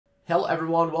Hello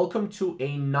everyone, welcome to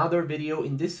another video.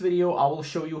 In this video, I will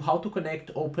show you how to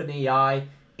connect OpenAI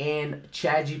and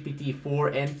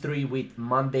ChatGPT-4 and 3 with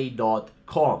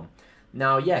Monday.com.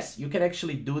 Now, yes, you can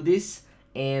actually do this,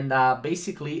 and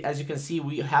basically, as you can see,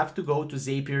 we have to go to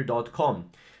Zapier.com.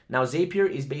 Now, Zapier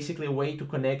is basically a way to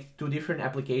connect two different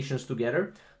applications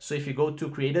together. So if you go to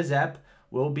Create a Zap,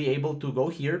 we'll be able to go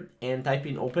here and type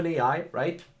in OpenAI,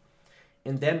 right?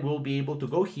 And then we'll be able to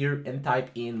go here and type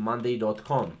in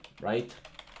Monday.com, right?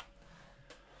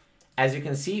 As you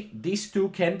can see, these two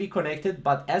can be connected,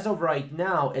 but as of right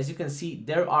now, as you can see,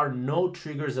 there are no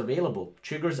triggers available.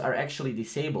 Triggers are actually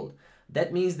disabled.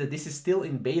 That means that this is still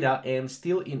in beta and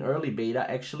still in early beta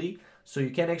actually, so you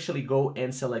can actually go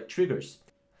and select triggers.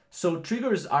 So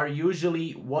triggers are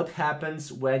usually what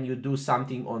happens when you do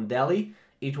something on Delhi,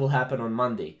 it will happen on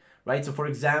Monday, right? So for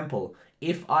example,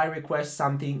 if I request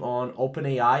something on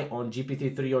OpenAI on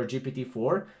GPT-3 or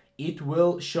GPT-4, it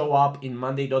will show up in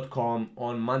Monday.com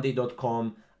on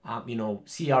Monday.com,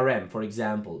 CRM, for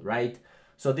example, right?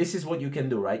 So this is what you can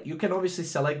do, right? You can obviously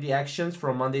select the actions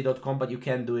from Monday.com, but you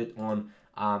can't do it on,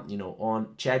 on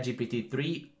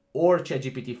ChatGPT-3 or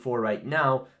ChatGPT-4 right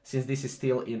now, since this is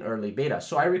still in early beta.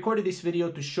 So I recorded this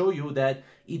video to show you that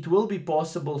it will be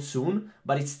possible soon,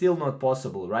 but it's still not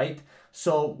possible, right?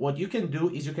 So what you can do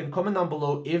is you can comment down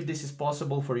below if this is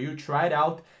possible for you. Try it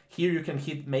out. Here you can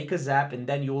hit make a zap and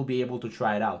then you will be able to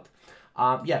try it out.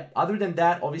 Other than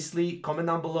that, obviously comment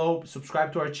down below,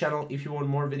 subscribe to our channel if you want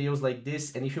more videos like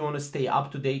this, and if you want to stay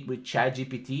up to date with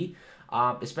ChatGPT,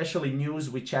 especially news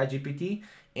with ChatGPT.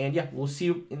 And yeah, we'll see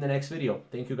you in the next video.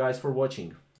 Thank you guys for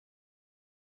watching.